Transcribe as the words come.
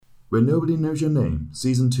Where Nobody Knows Your Name,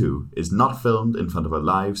 Season 2, is not filmed in front of a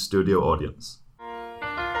live studio audience.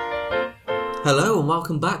 Hello and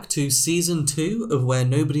welcome back to Season 2 of Where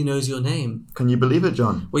Nobody Knows Your Name. Can you believe it,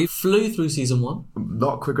 John? We flew through Season 1. A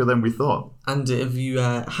lot quicker than we thought. And if you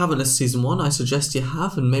haven't listened to Season 1, I suggest you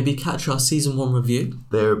have and maybe catch our Season 1 review.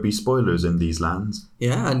 There be spoilers in these lands.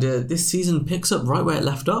 Yeah, and this season picks up right where it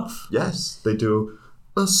left off. Yes, they do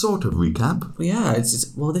a sort of recap. Yeah,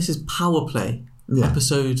 this is Power Play. Yeah.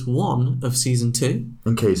 Episode 1 of Season 2.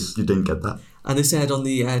 In case you didn't get that. And this aired on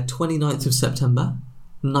the 29th of September,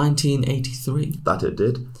 1983. That it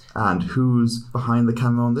did. And who's behind the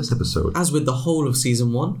camera on this episode? As with the whole of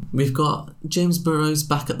Season 1, we've got James Burrows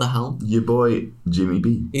back at the helm. Your boy, Jimmy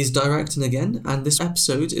B. He's directing again, and this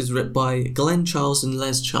episode is written by Glenn Charles and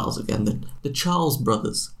Les Charles again, the Charles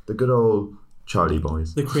brothers. The good old Charlie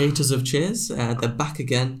boys. The creators of Cheers. They're back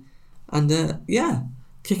again. And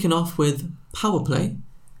kicking off with Power Play.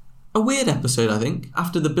 A weird episode, I think.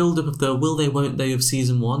 After the build-up of the will they, won't they of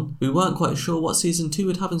Season 1, we weren't quite sure what Season 2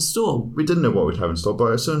 would have in store. We didn't know what we'd have in store,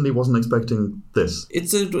 but I certainly wasn't expecting this.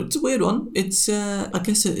 It's a weird one. I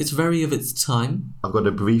guess it's very of its time. I've got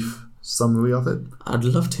a brief summary of it. I'd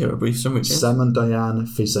love to hear a brief summary, James. Sam and Diane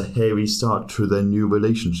face a hairy start to their new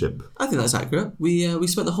relationship. I think that's accurate. We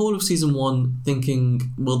spent the whole of Season 1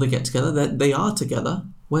 thinking, will they get together? They are together.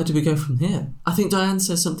 Where do we go from here? I think Diane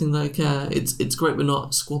says something like, it's great we're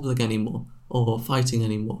not squabbling anymore or fighting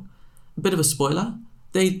anymore. A bit of a spoiler.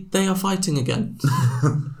 They are fighting again.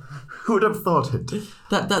 Who would have thought it?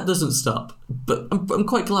 That doesn't stop. But I'm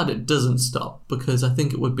quite glad it doesn't stop, because I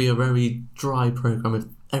think it would be a very dry programme if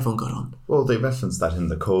everyone got on. Well, they referenced that in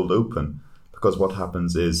the cold open, because what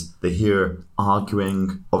happens is they hear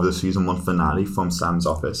arguing of the Season 1 finale from Sam's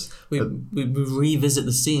office. We revisit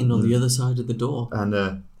the scene on the other side of the door. And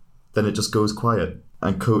then it just goes quiet.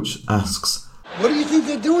 And Coach asks, "What do you think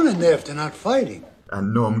they're doing in there if they're not fighting?"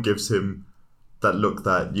 And Norm gives him that look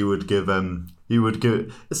that you would give...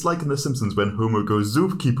 It's like in The Simpsons when Homer goes,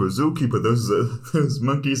 Zookeeper, Zookeeper, those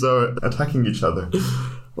monkeys are attacking each other.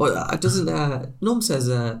 Well, Norm says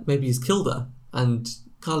maybe he's killed her, and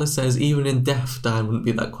Carla says even in death, Diane wouldn't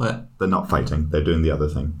be that quiet. They're not fighting, they're doing the other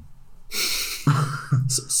thing.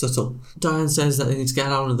 Subtle. Diane says that they need to get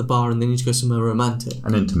out of the bar and they need to go somewhere romantic.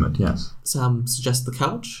 And intimate, yes. Sam suggests the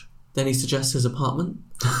couch. Then he suggests his apartment.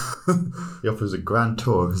 He offers a grand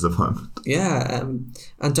tour of his apartment. Yeah, and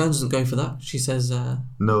Diane doesn't go for that. She says...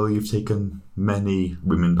 No, you've taken many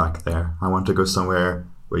women back there. I want to go somewhere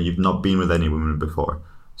where you've not been with any women before.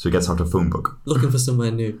 So he gets out a phone book. Looking for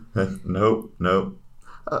somewhere new. No.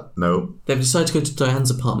 They've decided to go to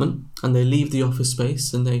Diane's apartment, and they leave the office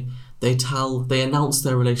space, and they announce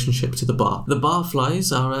their relationship to the bar. The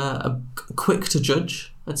barflies are quick to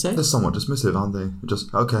judge, I'd say. They're somewhat dismissive, aren't they?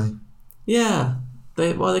 Just, okay. Yeah.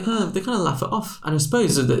 They kind of laugh it off. And I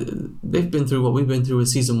suppose they've been through what we've been through with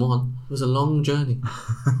Season 1. It was a long journey.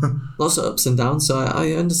 Lots of ups and downs, so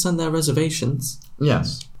I understand their reservations.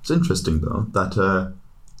 Yes. It's interesting, though, that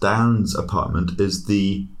Diane's apartment is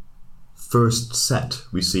the first set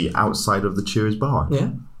we see outside of the Cheers bar.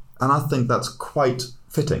 Yeah. And I think that's quite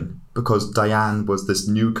fitting, because Diane was this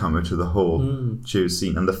newcomer to the whole Cheers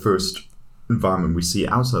scene, and the first environment we see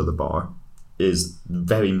outside of the bar is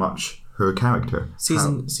very much her character.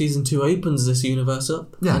 Season 2 opens this universe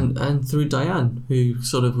up, yeah. and through Diane, who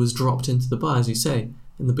sort of was dropped into the bar, as you say,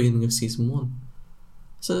 in the beginning of Season 1.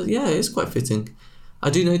 So yeah, it's quite fitting. I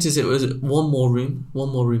do notice it was one more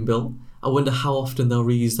room built. I wonder how often they'll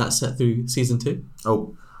reuse that set through Season 2.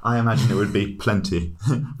 Oh, I imagine it would be plenty.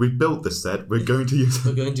 We've built this set, we're going to use it.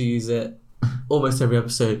 We're going to use it almost every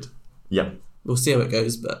episode. Yep. We'll see how it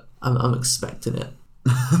goes, but I'm expecting it.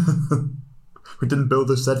 We didn't build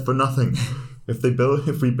this set for nothing. If we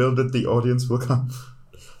build it, the audience will come.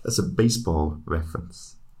 That's a baseball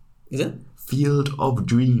reference. Is it? Field of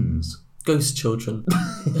Dreams. Ghost Children.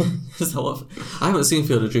 Is that what? I haven't seen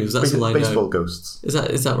Field of Dreams. That's all I know. Baseball ghosts. Is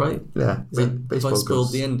that right? Yeah. Have I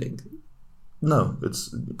spoiled the ending? No,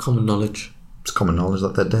 it's common knowledge. It's common knowledge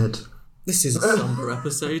that they're dead. This is a somber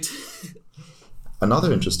episode.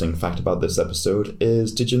 Another interesting fact about this episode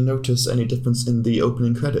is, did you notice any difference in the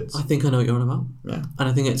opening credits? I think I know what you're on about. Yeah. And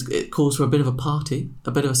I think it calls for a bit of a party,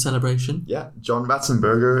 a bit of a celebration. Yeah, John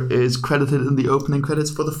Ratzenberger is credited in the opening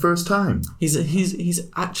credits for the first time. He's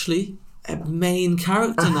actually a main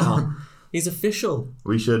character now. He's official.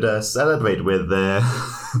 We should celebrate with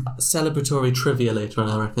celebratory trivia later on,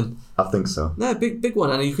 I reckon. I think so. No, big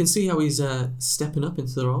one, and you can see how he's stepping up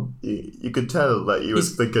into the role. You could tell that he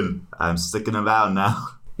was thinking, I'm sticking around now.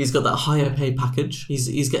 He's got that higher pay package.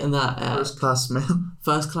 He's getting that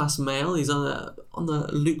First class mail. He's on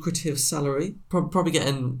a lucrative salary. Probably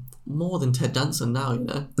getting more than Ted Danson now, you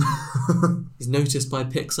know. He's noticed by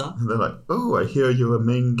Pixar. And they're like, oh, I hear you're a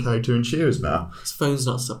main character in Cheers now. His phone's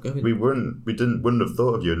not stopped going. We wouldn't have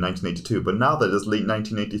thought of you in 1982, but now that it's late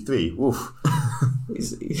 1983, oof.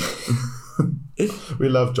 We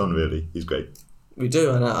love John Ridley. He's great. We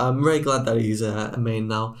do, and I'm very glad that he's a main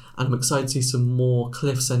now, and I'm excited to see some more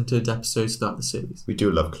Cliff-centred episodes throughout the series. We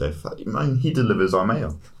do love Cliff. I mean, he delivers our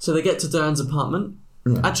mail. So they get to Diane's apartment.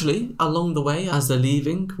 Yeah. Actually, along the way, as they're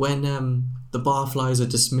leaving, when the barflies are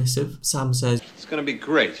dismissive, Sam says, "It's going to be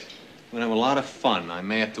great. We're going to have a lot of fun. I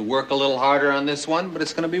may have to work a little harder on this one, but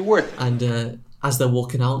it's going to be worth it." And as they're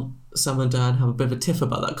walking out, Sam and Diane have a bit of a tiff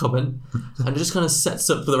about that comment, and it just kind of sets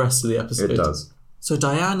up for the rest of the episode. It does. So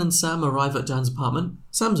Diane and Sam arrive at Diane's apartment.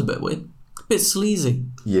 Sam's a bit weird, a bit sleazy.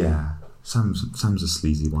 Yeah, Sam's a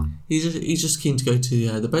sleazy one. He's just keen to go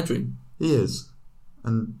to the bedroom. He is,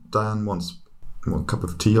 and Diane wants a cup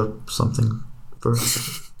of tea or something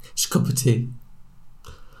first. Just a cup of tea.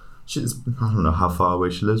 I don't know how far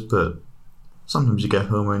away she lives, but sometimes you get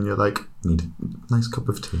home and you're like, need a nice cup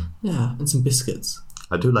of tea. Yeah, and some biscuits.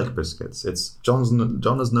 I do like biscuits. John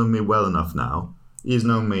has known me well enough now. He's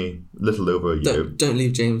known me little over a year. Don't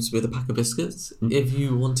leave James with a pack of biscuits if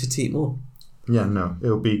you wanted to eat more. Yeah, no,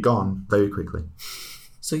 it'll be gone very quickly.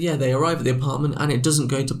 So yeah, they arrive at the apartment and it doesn't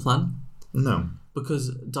go to plan. No.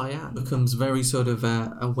 Because Diane becomes very sort of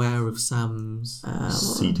aware of Sam's...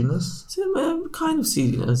 seediness? Kind of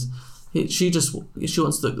seediness. She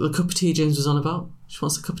wants the cup of tea James was on about. She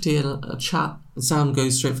wants a cup of tea and a chat. And Sam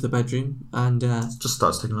goes straight for the bedroom and... just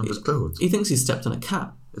starts taking off his clothes. He thinks he's stepped on a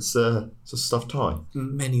cat. It's a stuffed toy.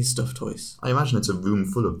 Many stuffed toys. I imagine it's a room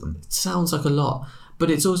full of them. It sounds like a lot. But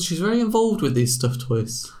it's also, she's very involved with these stuffed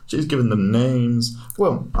toys. She's given them names.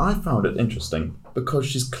 Well, I found it interesting because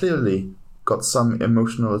she's clearly got some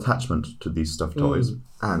emotional attachment to these stuffed toys.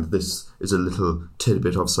 And this is a little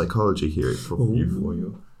tidbit of psychology here for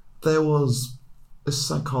you. There was a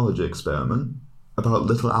psychology experiment about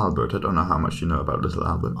Little Albert. I don't know how much you know about Little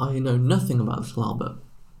Albert. I know nothing about Little Albert.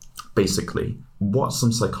 Basically, what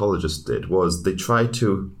some psychologists did was they tried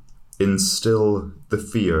to instill the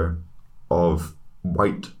fear of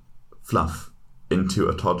white fluff into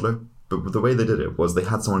a toddler. But the way they did it was they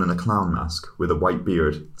had someone in a clown mask with a white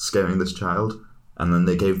beard scaring this child, and then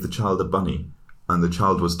they gave the child a bunny, and the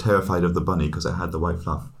child was terrified of the bunny because it had the white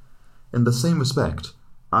fluff. In the same respect,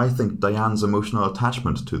 I think Diane's emotional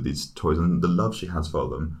attachment to these toys and the love she has for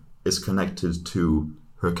them is connected to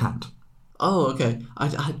her cat. Oh, okay. I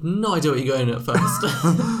had no idea what you're going at first.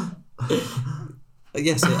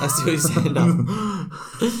 Yes, I see what you're saying now.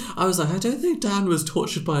 I was like, I don't think Dan was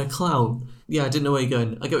tortured by a clown. Yeah, I didn't know where you're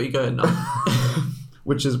going. I get what you're going now.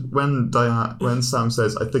 Which is when Sam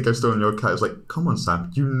says, I think I've stolen your cat. It's like, come on, Sam,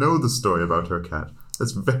 you know the story about her cat.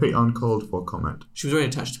 That's very uncalled for comment. She was very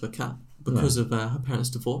attached to her cat because of her parents'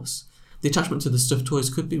 divorce. The attachment to the stuffed toys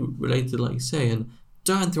could be related, like you say, and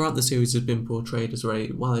Diane throughout the series has been portrayed as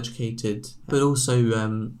very well-educated, but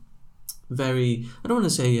also very, I don't want to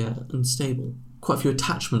say unstable. Quite a few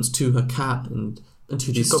attachments to her cat and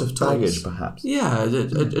to these stuffed toys. She's got baggage, perhaps. Yeah,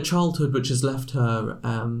 a childhood which has left her...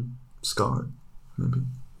 scarred, maybe.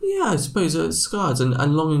 Yeah, I suppose scarred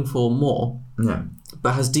and longing for more. Yeah.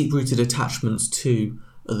 But has deep-rooted attachments to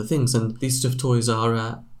other things, and these stuffed toys are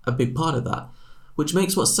a big part of that, which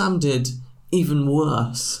makes what Sam did even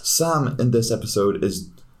worse. Sam in this episode is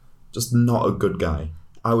just not a good guy.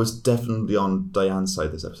 I was definitely on Diane's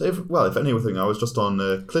side this episode. If anything, I was just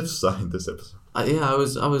on Cliff's side this episode.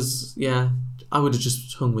 I would have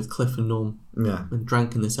just hung with Cliff and Norm. Yeah. And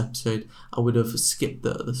drank in this episode. I would have skipped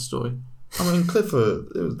the other story. I mean, Cliff,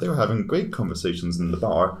 they were having great conversations in the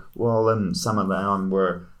bar while Sam and Diane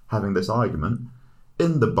were having this argument.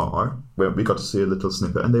 In the bar, where we got to see a little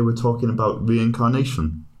snippet, and they were talking about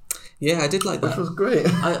reincarnation. Yeah, I did like that. Which was great.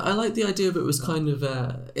 I like the idea of it was kind of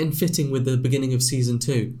in fitting with the beginning of season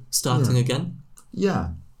 2, starting again.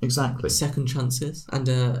 Yeah, exactly. Second chances.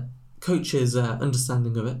 And Coach's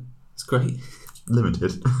understanding of it. It's great.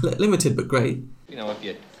 Limited. Limited, but great. You know, if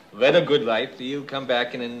you led a good life, you come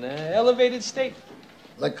back in an elevated state.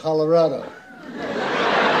 Like Colorado.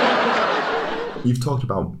 You've talked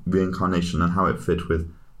about reincarnation and how it fit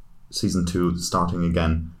with season 2 starting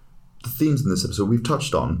again. The themes in this episode we've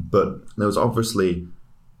touched on, but there was obviously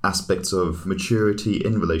aspects of maturity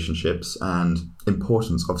in relationships and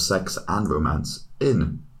importance of sex and romance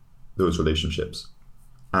in those relationships.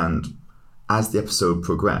 And as the episode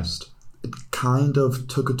progressed, it kind of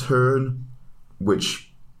took a turn,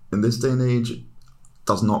 which in this day and age,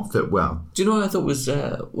 does not fit well. Do you know what I thought was,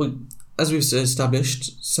 as we've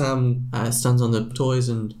established, Sam stands on the toys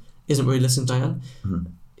and isn't really listening to Diane. Mm-hmm.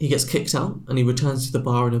 He gets kicked out and he returns to the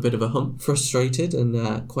bar in a bit of a hump, frustrated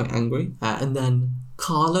and quite angry. And then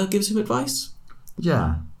Carla gives him advice.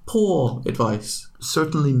 Yeah. Poor advice.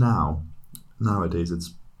 Certainly nowadays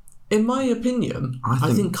it's... In my opinion,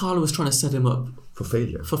 I think Carla was trying to set him up For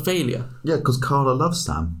failure. Yeah, because Carla loves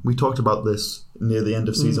Sam. We talked about this near the end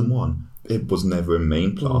of season 1. It was never a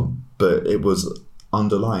main plot, but it was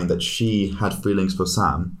underlying that she had feelings for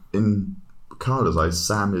Sam. In Carla's eyes,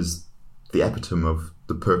 Sam is the epitome of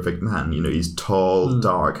the perfect man. You know, he's tall,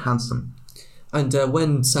 dark, handsome. And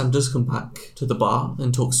when Sam does come back to the bar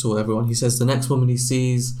and talks to everyone, he says the next woman he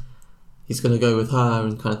sees, he's going to go with her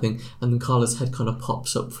and kind of thing. And then Carla's head kind of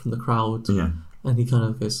pops up from the crowd. Yeah. And he kind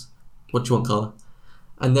of goes, "What do you want, Carla?"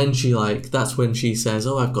 And then she that's when she says,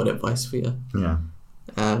 "Oh, I've got advice for you." Yeah.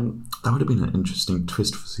 That would have been an interesting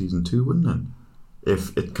twist for season 2, wouldn't it?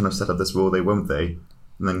 If it kind of set up this role, they won't they?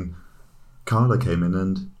 And then Carla came in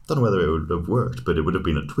and I don't know whether it would have worked, but it would have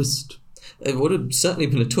been a twist. It would have certainly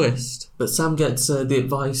been a twist. But Sam gets the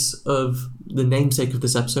advice of the namesake of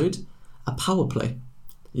this episode, a power play.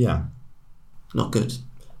 Yeah. Not good.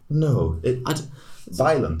 No, it's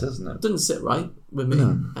violent, isn't it? Doesn't sit right with me.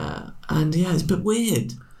 No. And yeah, it's a bit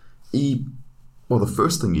weird. The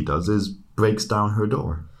first thing he does is breaks down her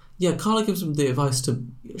door. Yeah, Carla gives him the advice to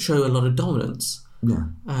show a lot of dominance. Yeah,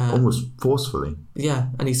 almost forcefully. Yeah,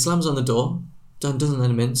 and he slams on the door, doesn't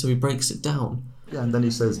let him in, so he breaks it down. Yeah, and then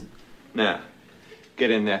he says, Now,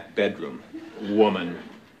 get in that bedroom, woman.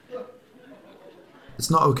 It's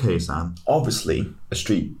not okay, Sam. Obviously, a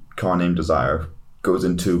streetcar named Desire goes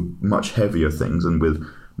into much heavier things and with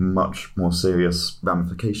much more serious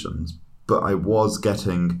ramifications. But I was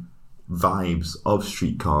getting vibes of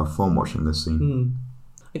Streetcar from watching this scene.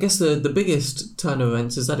 I guess the biggest turn of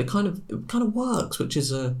events is that it kind of works, which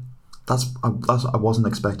is a... I wasn't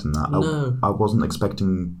expecting that. No. I wasn't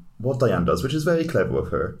expecting what Diane does, which is very clever of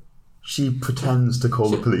her. She pretends to call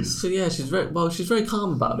the police. So yeah, she's very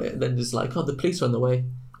calm about it, and then just like, "Oh, the police are on the way,"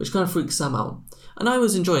 which kind of freaks Sam out. And I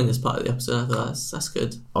was enjoying this part of the episode. I thought that's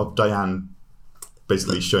good. Of Diane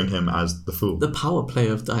basically showing him as the fool. The power play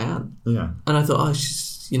of Diane. Yeah. And I thought,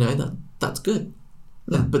 she's that's good.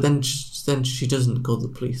 Yeah. But then she doesn't call the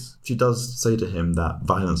police. She does say to him that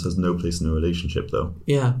violence has no place in a relationship, though.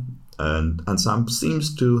 Yeah. And Sam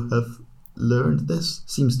seems to have learned this.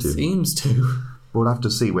 Seems to. We'll have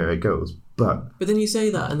to see where it goes. But then you say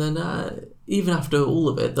that, and then even after all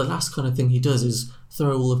of it, the last kind of thing he does is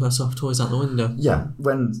throw all of her soft toys out the window. Yeah,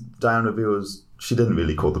 when Diane reveals she didn't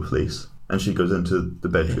really call the police, and she goes into the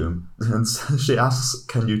bedroom, and she asks,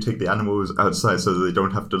 "Can you take the animals outside so that they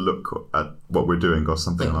don't have to look at what we're doing," or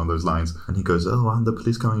something along those lines. And he goes, "Oh, aren't the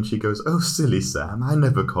police coming?" And she goes, "Oh, silly Sam, I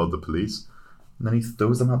never called the police." And then he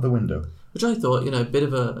throws them out the window. Which I thought, a bit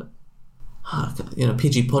of a,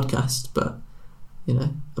 PG podcast, but,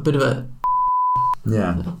 a bit of a...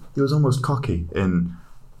 Yeah, he was almost cocky in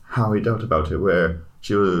how he dealt about it, where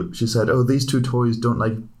she said, "Oh, these two toys don't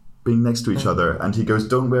like being next to each other," and he goes,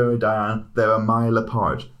 "Don't worry, Diane, they're a mile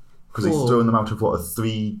apart," because he's thrown them out of a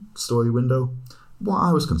 3-story window. What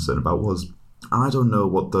I was concerned about was, I don't know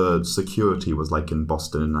what the security was like in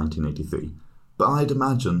Boston in 1983, but I'd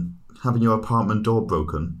imagine having your apartment door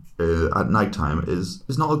broken at night time is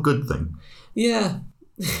not a good thing. Yeah.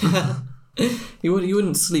 You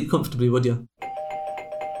wouldn't sleep comfortably, would you?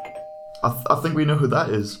 I think we know who that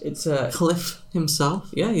is. It's Cliff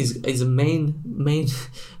himself. Yeah, he's a main man.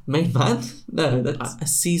 No, that's a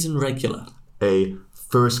season regular. A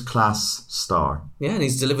first-class star. Yeah, and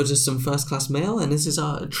he's delivered us some first-class mail, and this is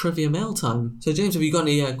our trivia mail time. So, James, have you got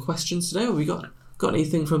any questions today? Have we got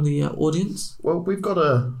anything from the audience? Well, we've got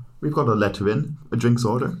a letter in, a drinks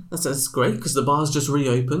order. That's great, because the bar's just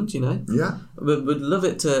reopened, Yeah. We'd love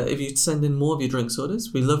it if you'd send in more of your drinks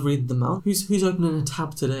orders. We love reading them out. Who's opening a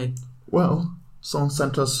tab today? Well, someone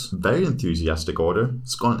sent us a very enthusiastic order.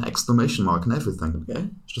 It's got an exclamation mark and everything. Okay.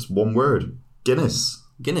 It's just one word. Guinness.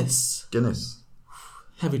 Guinness.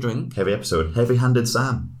 Heavy drink. Heavy episode. Heavy-handed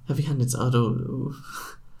Sam. Heavy-handed Sam.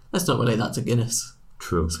 Let's not relate that to Guinness.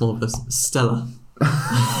 True. It's more of a Stella.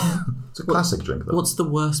 It's a classic drink, though. What's the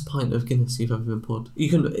worst pint of Guinness you've ever been poured?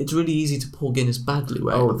 It's really easy to pour Guinness badly.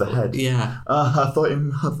 With the head. Yeah. I thought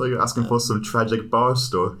you were asking for some tragic bar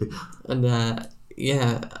story. And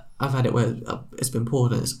I've had it where it's been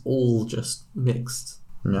poured and it's all just mixed.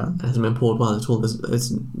 Yeah. It hasn't been poured well at all.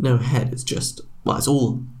 There's no head. It's just it's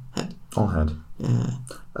all head. All head. Yeah.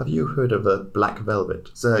 Have you heard of a Black Velvet?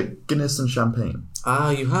 It's a Guinness and champagne.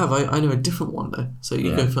 Ah, you have. I know a different one though. So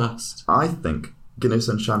you go first. I think Guinness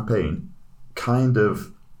and champagne kind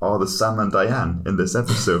of are the Sam and Diane in this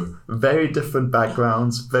episode. Very different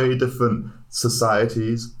backgrounds, very different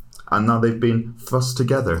societies, and now they've been thrust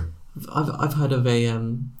together. I've heard of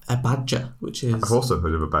a badger, which is... I've also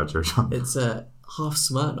heard of a badger, John. It's half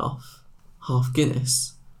Smirnoff, half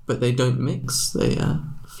Guinness, but they don't mix. They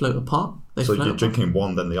float apart. So you're drinking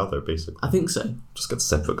one then the other, basically. I think so. Just get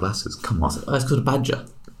separate glasses. Come on. It's called a badger.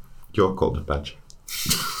 You're called a badger.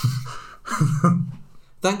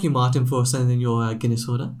 Thank you, Martin, for sending your Guinness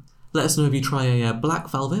order. Let us know if you try a black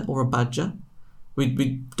velvet or a badger. We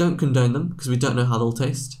don't condone them because we don't know how they'll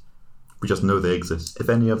taste. We just know they exist. If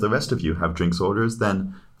any of the rest of you have drinks orders,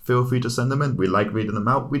 then feel free to send them in. We like reading them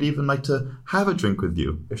out. We'd even like to have a drink with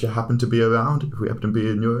you if you happen to be around, if we happen to be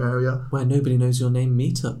in your area. Where nobody knows your name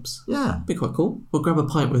meetups. Yeah. Be quite cool. We'll grab a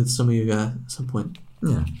pint with some of you at some point.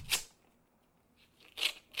 Yeah.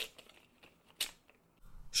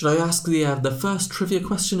 Should I ask the first trivia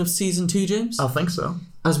question of Season 2, James? I think so.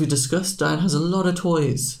 As we discussed, Diane has a lot of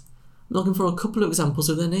toys. I'm looking for a couple of examples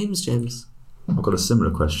of their names, James. I've got a similar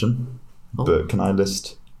question, but can I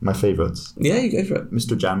list my favourites? Yeah, you go for it.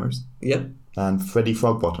 Mr. Jammers. Yep. And Freddie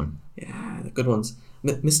Frogbottom. Yeah, the good ones.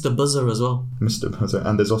 Mr. Buzzer as well. Mr. Buzzer.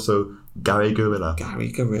 And there's also Gary Gorilla.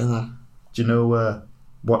 Gary Gorilla. Do you know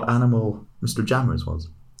what animal Mr. Jammers was?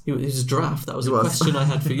 He was a giraffe. That was a question I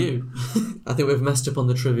had for you. I think we've messed up on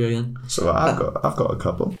the trivia again. So I've got a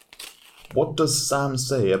couple. What does Sam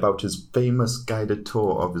say about his famous guided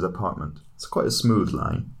tour of his apartment? It's quite a smooth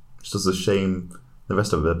line. It's just a shame the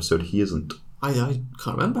rest of the episode he isn't. I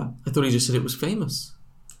can't remember. I thought he just said it was famous.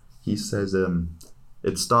 He says,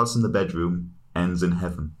 it starts in the bedroom, ends in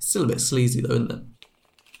heaven. Still a bit sleazy though, isn't it?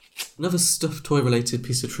 Another stuffed toy related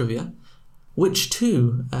piece of trivia. Which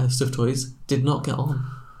two stuffed toys did not get on?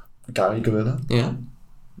 Gary Gorilla? Yeah.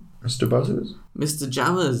 Mr. Buzzers? Mr.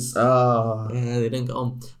 Jammers. Ah. Yeah, they didn't get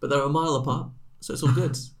on. But they're a mile apart, so it's all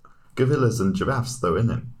good. Gorillas and giraffes, though,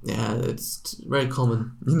 isn't it? Yeah, it's very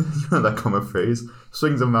common. You know that common phrase?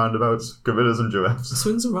 Swings and roundabouts, gorillas and giraffes.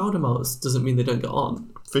 Swings and roundabouts doesn't mean they don't get on.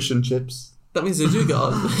 Fish and chips. That means they do get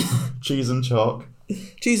on. Cheese and chalk.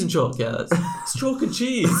 Cheese and chalk, yeah. It's chalk and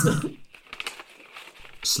cheese.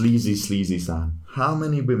 Sleazy Sam. How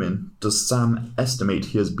many women does Sam estimate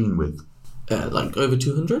he has been with? Like over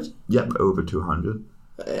 200? Yep, over 200.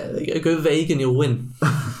 Go vague and you'll win.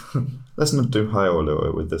 Let's not do high or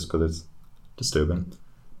lower with this because it's disturbing.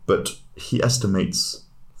 But he estimates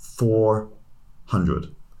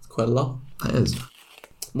 400. Quite a lot. That is.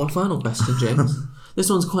 My final question, James. This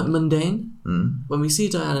one's quite mundane. Mm. When we see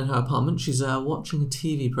Diane in her apartment, she's watching a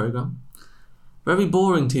TV programme. Very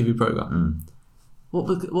boring TV programme. Mm.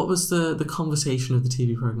 What was the conversation of the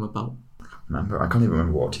TV programme about? I can't even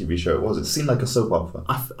remember what TV show it was. It seemed like a soap opera.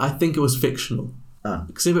 I think it was fictional. Ah.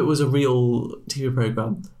 Because if it was a real TV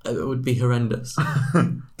programme, it would be horrendous.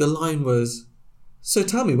 The line was, "So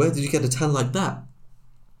tell me, where did you get a tan like that?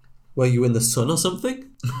 Were you in the sun or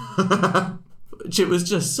something?" It was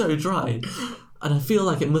just so dry. And I feel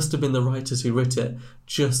like it must have been the writers who wrote it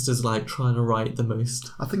just as like trying to write the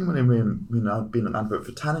most. I think it might have been an advert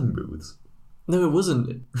for tanning booths. No, it wasn't.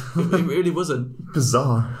 It really wasn't.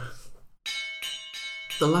 Bizarre.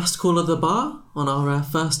 The last call of the bar on our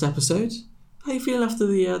first episode. How you feeling after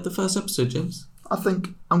the first episode, James? I think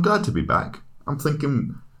I'm glad to be back. I'm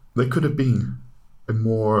thinking there could have been a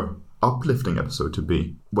more uplifting episode to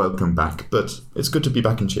be. Welcome back, but it's good to be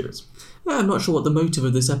back in Cheers. Yeah, I'm not sure what the motive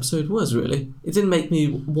of this episode was, really. It didn't make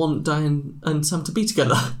me want Diane and Sam to be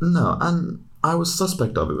together. No, and I was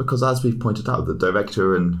suspect of it because, as we've pointed out, the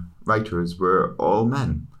director and writers were all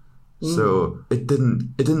men. So it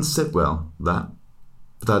didn't sit well that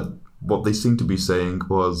what they seemed to be saying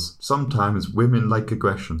was sometimes women like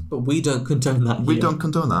aggression. But we don't condone that here. We don't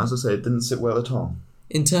condone that. As I say, it didn't sit well at all.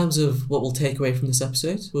 In terms of what we'll take away from this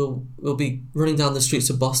episode, we'll be running down the streets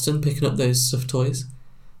of Boston, picking up those stuffed toys,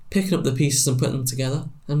 picking up the pieces and putting them together,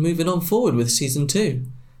 and moving on forward with Season 2.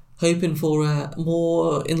 Hoping for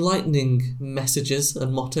more enlightening messages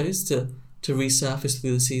and mottos to resurface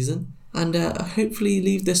through the season, and hopefully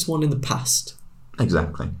leave this one in the past.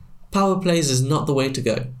 Exactly. Power plays is not the way to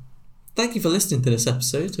go. Thank you for listening to this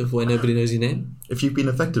episode of Where Nobody Knows Your Name. If you've been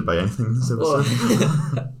affected by anything in this episode...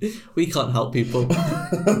 We can't help people.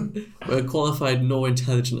 We're qualified nor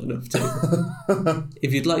intelligent enough to.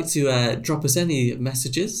 If you'd like to drop us any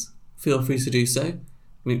messages, feel free to do so.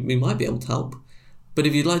 We might be able to help. But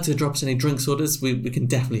if you'd like to drop us any drinks orders, we can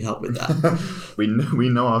definitely help with that. we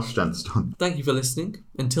know our strengths, John. Thank you for listening.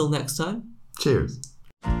 Until next time. Cheers.